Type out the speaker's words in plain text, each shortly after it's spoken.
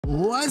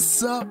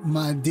What's up,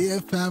 my dear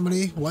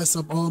family? What's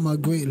up, all my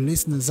great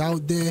listeners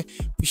out there?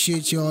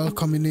 Appreciate y'all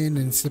coming in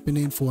and stepping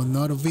in for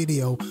another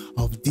video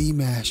of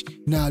Dimash.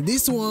 Now,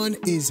 this one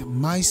is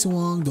my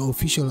Swan, the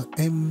official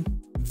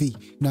MV.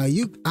 Now,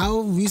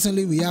 I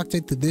recently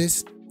reacted to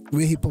this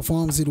where he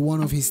performs with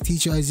one of his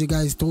teachers, as you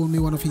guys told me,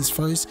 one of his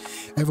first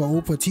ever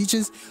opera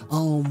teachers.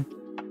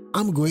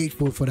 I'm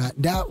grateful for that.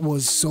 That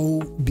was so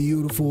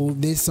beautiful.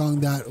 They sung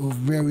that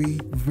very,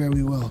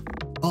 very well.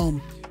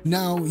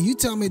 Now you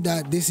tell me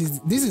that this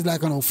is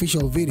like an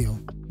official video,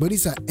 but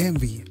it's an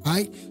MV,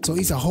 right? So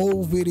it's a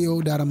whole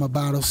video that I'm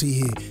about to see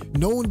here.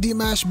 Knowing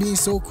Dimash being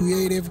so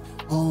creative,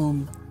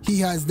 he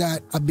has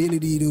that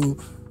ability to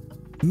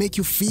make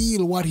you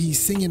feel what he's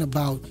singing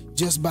about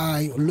just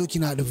by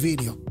looking at the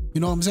video.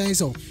 You know what I'm saying?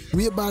 So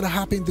we about to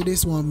hop into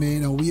this one,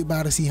 man, and we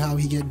about to see how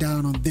he get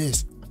down on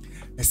this.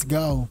 Let's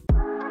go.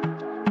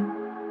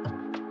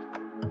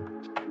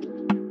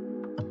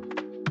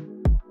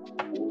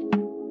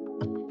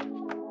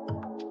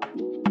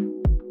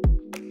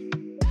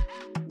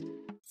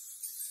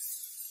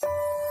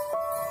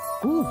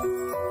 Ooh,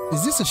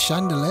 is this a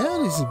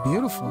chandelier? This is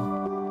beautiful.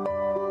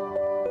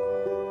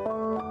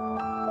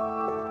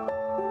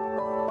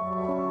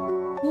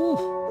 Ooh.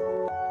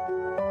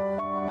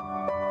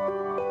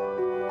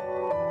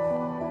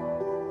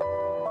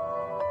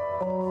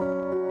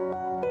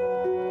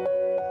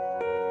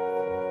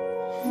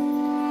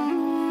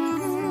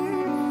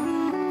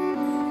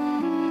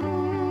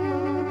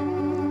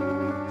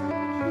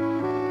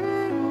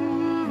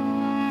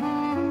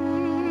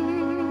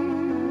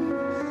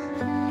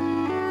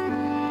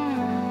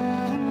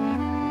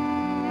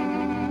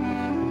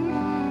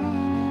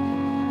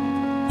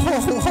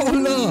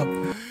 Hold up.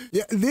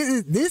 Yeah,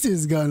 this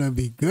is gonna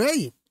be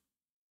great.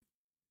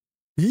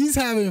 He's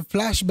having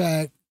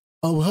flashback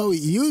of how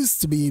it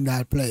used to be in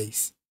that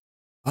place.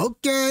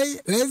 Okay,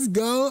 let's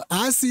go.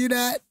 I see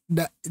that.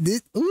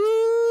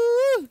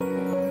 Ooh,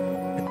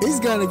 it's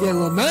gonna get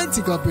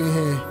romantic up in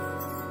here.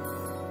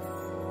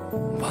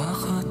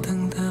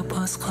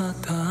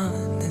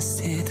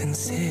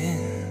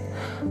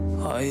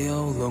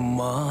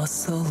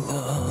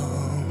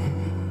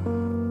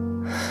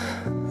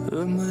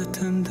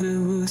 Үмітімді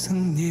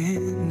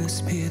өзіңнен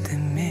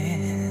үзбедім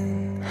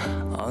мен,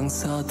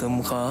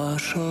 аңсадым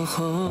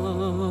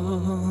ғашығым.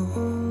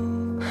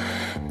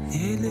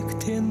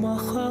 Неліктен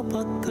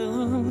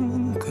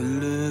махаббаттың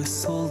гүлі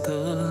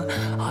солды,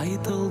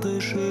 айтылды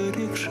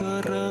жүрек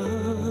жары.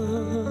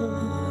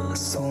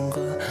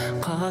 Соңғы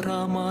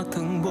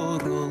қарамадың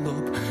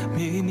бұрылып,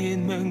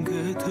 менен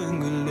мәңгі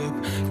түңіліп,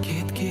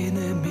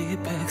 кеткеніме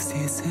пәк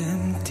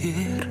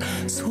сезімдер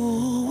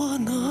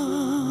суынып.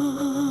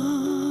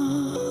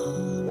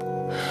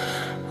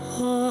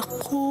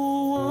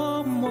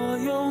 Akkuym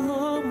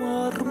аяулым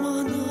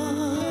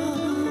арманым,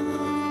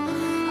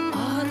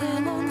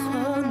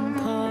 араланған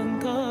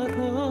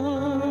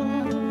таңдарым.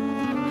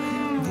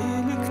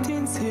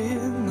 Неліктен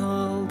сен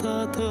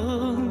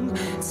алдадың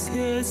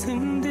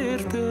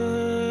сезімдерді,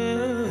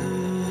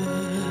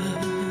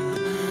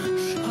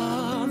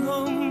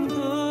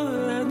 жанымды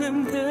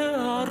әнімді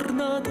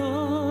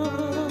арнадым,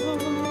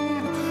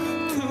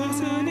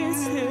 төзіне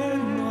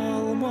сен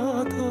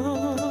алмадың.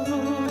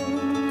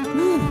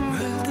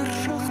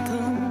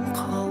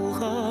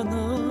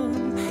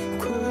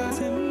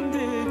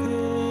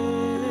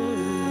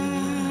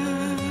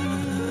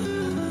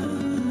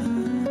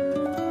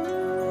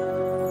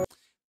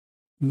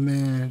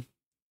 Man,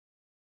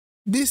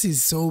 this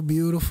is so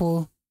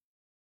beautiful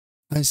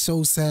and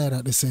so sad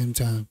at the same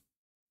time.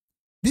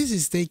 This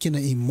is taking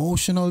an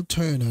emotional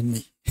turn on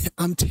me.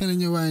 I'm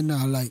telling you right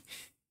now, like,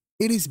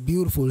 it is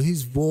beautiful.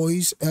 His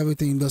voice,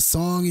 everything. The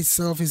song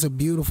itself is a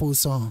beautiful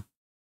song.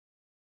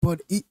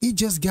 But it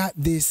just got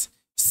this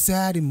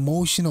sad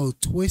emotional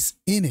twist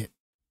in it.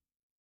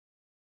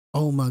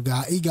 Oh my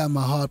God, it got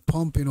my heart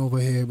pumping over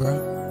here, bro.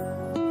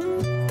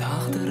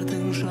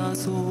 Тағдырдың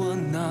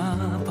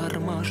жазуына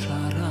барма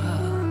жара,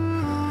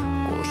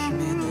 қош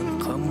менің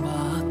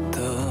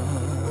қымбаттым.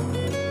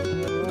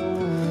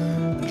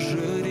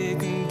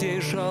 Жүрегіңде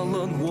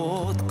жалын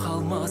от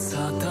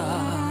қалмаса да,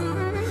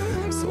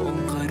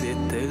 соңғы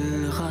рет тіл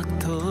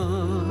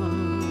қаттым.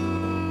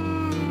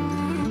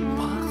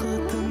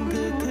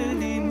 Бақытыңды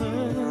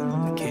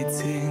тілеймін,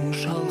 кетсең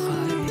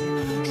шалғай,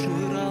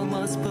 жүре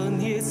алмаспын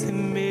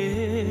есіме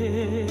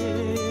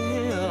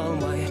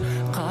алмай.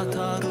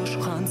 Қатар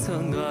ұшқан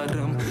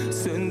сыңарым,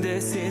 сөнді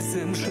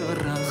сезім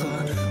шырағы,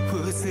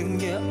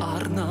 өзіңе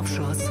арнап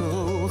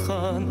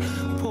жазылған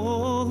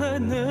бұл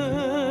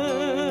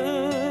әнім.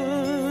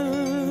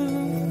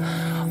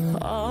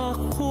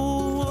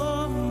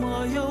 Аққуым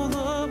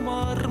аяулым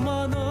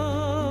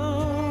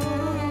арманым,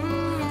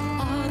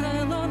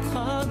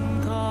 арайланған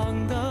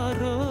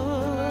таңдарым.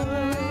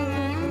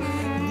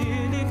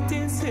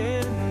 Неліктен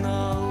сен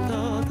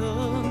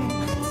алдадың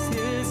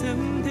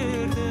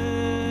сезімдерді,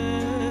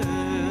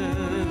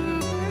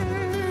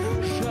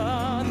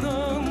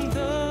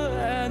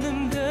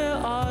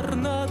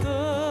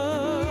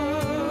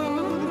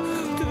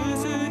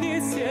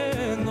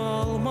 yeah.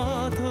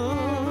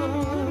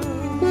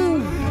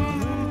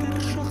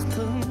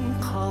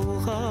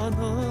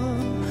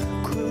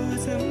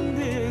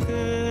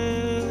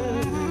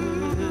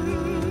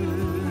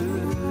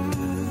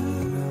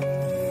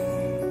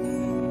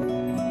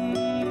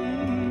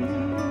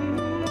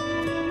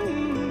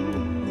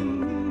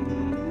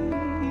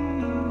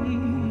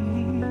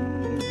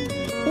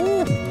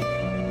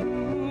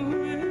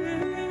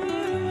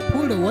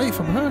 pulled away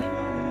from her.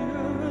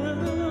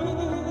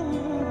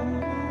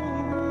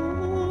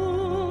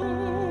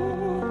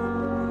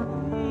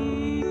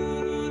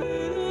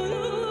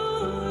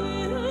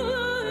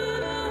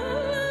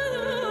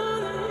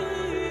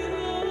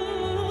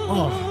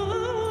 Oh.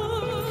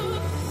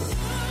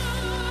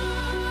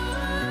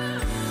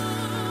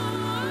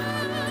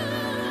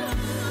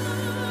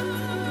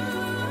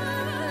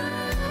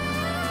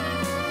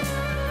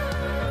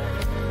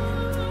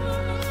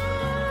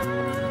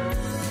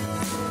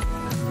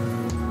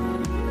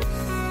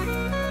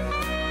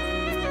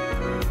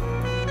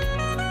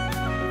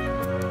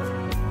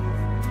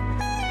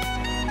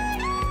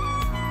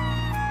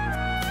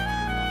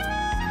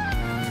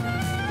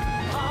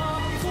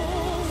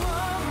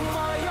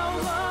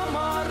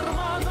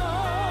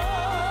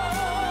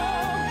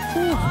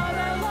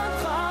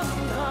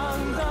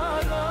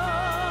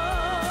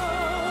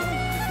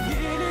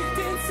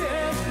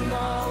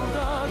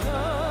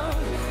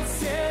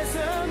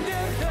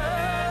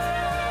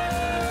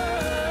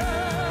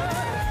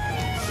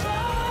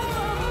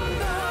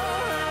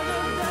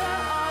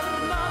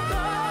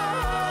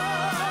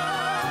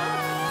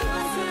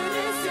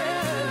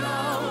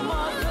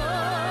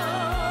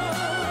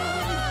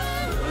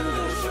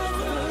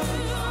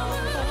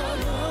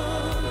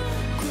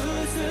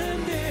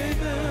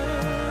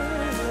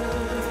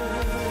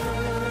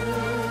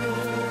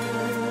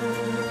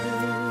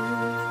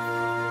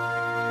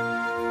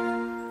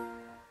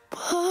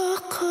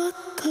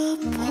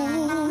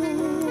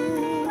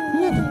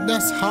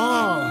 That's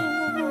hard.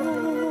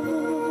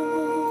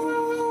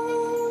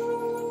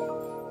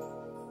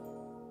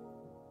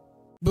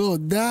 Bro,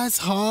 that's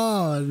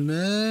hard,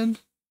 man.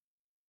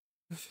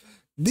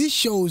 This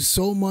shows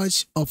so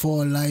much of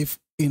our life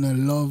in a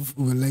love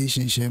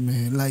relationship,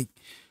 man. Like,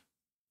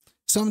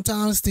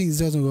 sometimes things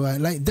doesn't go right.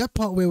 Like that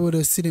part where we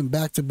were sitting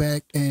back to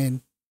back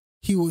and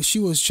she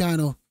was trying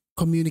to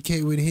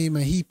communicate with him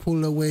and he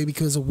pulled away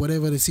because of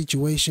whatever the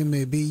situation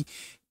may be,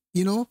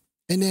 you know?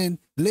 And then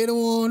later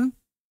on,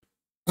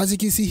 as you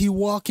can see, he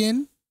walk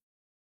in.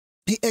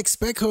 He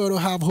expect her to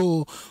have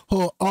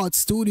her art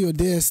studio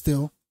there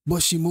still,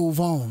 but she move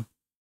on.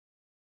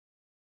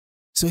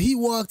 So he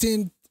walked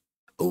in,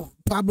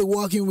 probably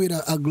walking with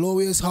a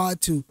glorious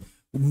heart to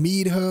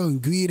meet her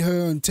and greet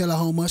her and tell her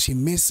how much he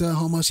miss her,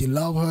 how much he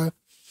love her,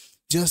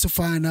 just to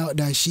find out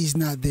that she's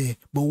not there.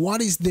 But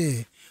what is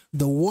there?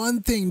 The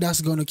one thing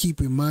that's going to keep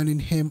reminding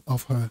him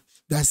of her.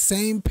 That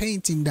same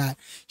painting that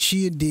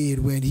she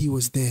did when he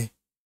was there.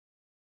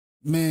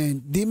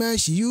 Man,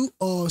 Dimash, you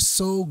are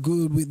so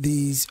good with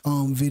these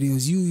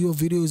videos. Your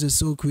videos are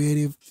so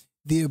creative.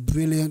 They're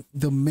brilliant.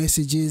 The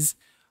messages,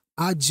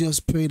 I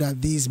just pray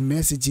that these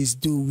messages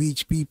do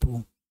reach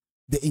people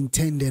the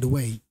intended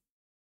way.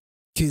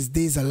 Because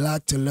there's a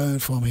lot to learn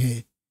from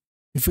here.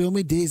 You feel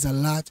me? There's a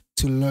lot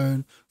to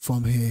learn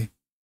from here.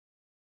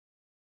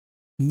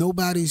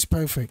 Nobody's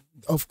perfect.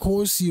 Of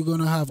course, you're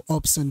going to have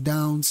ups and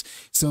downs,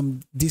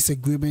 some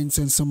disagreements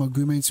and some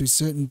agreements with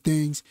certain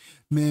things,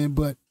 man,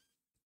 but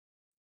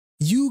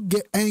you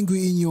get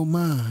angry in your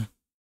mind,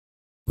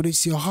 but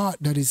it's your heart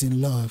that is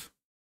in love.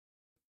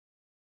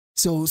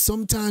 So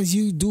sometimes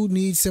you do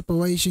need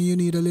separation. You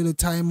need a little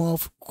time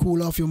off,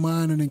 cool off your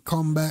mind, and then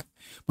come back.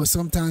 But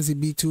sometimes it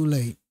be too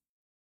late.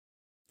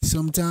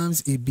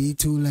 Sometimes it be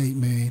too late,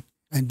 man.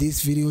 And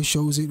this video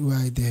shows it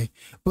right there.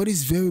 But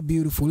it's very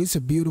beautiful. It's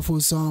a beautiful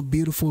song,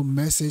 beautiful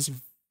message,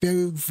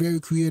 very, very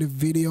creative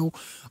video.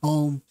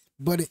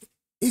 But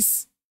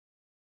it's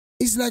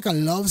like a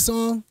love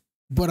song,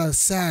 but a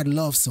sad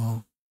love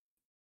song.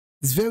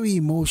 It's very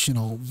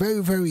emotional,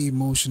 very, very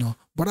emotional.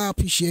 But I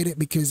appreciate it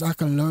because I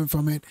can learn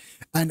from it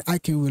and I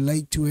can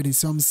relate to it in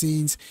some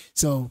scenes.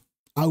 So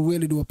I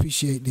really do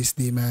appreciate this,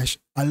 Dimash.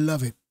 I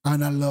love it.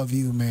 And I love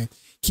you, man.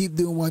 Keep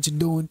doing what you're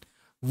doing.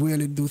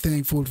 Really do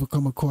thankful for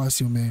coming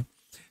across you, man.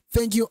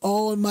 Thank you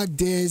all my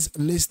dears,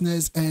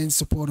 listeners, and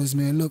supporters,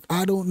 man. Look,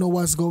 I don't know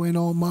what's going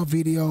on. My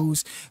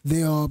videos,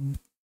 they are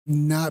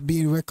not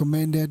being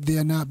recommended. They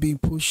are not being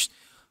pushed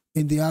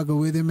in the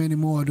algorithm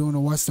anymore. I don't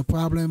know what's the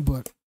problem,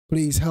 but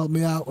please help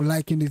me out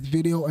liking this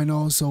video and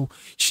also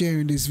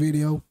sharing this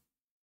video.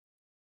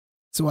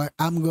 So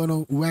I'm going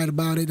to write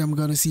about it. I'm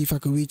going to see if I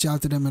can reach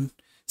out to them and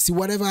see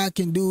whatever I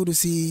can do to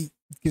see,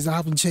 because I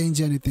haven't changed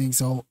anything.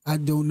 So I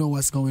don't know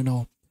what's going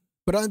on.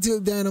 But until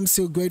then, I'm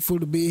still grateful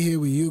to be here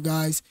with you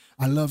guys.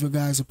 I love you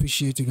guys.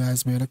 Appreciate you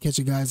guys, man. I'll catch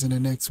you guys in the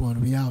next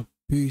one. We out.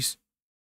 Peace.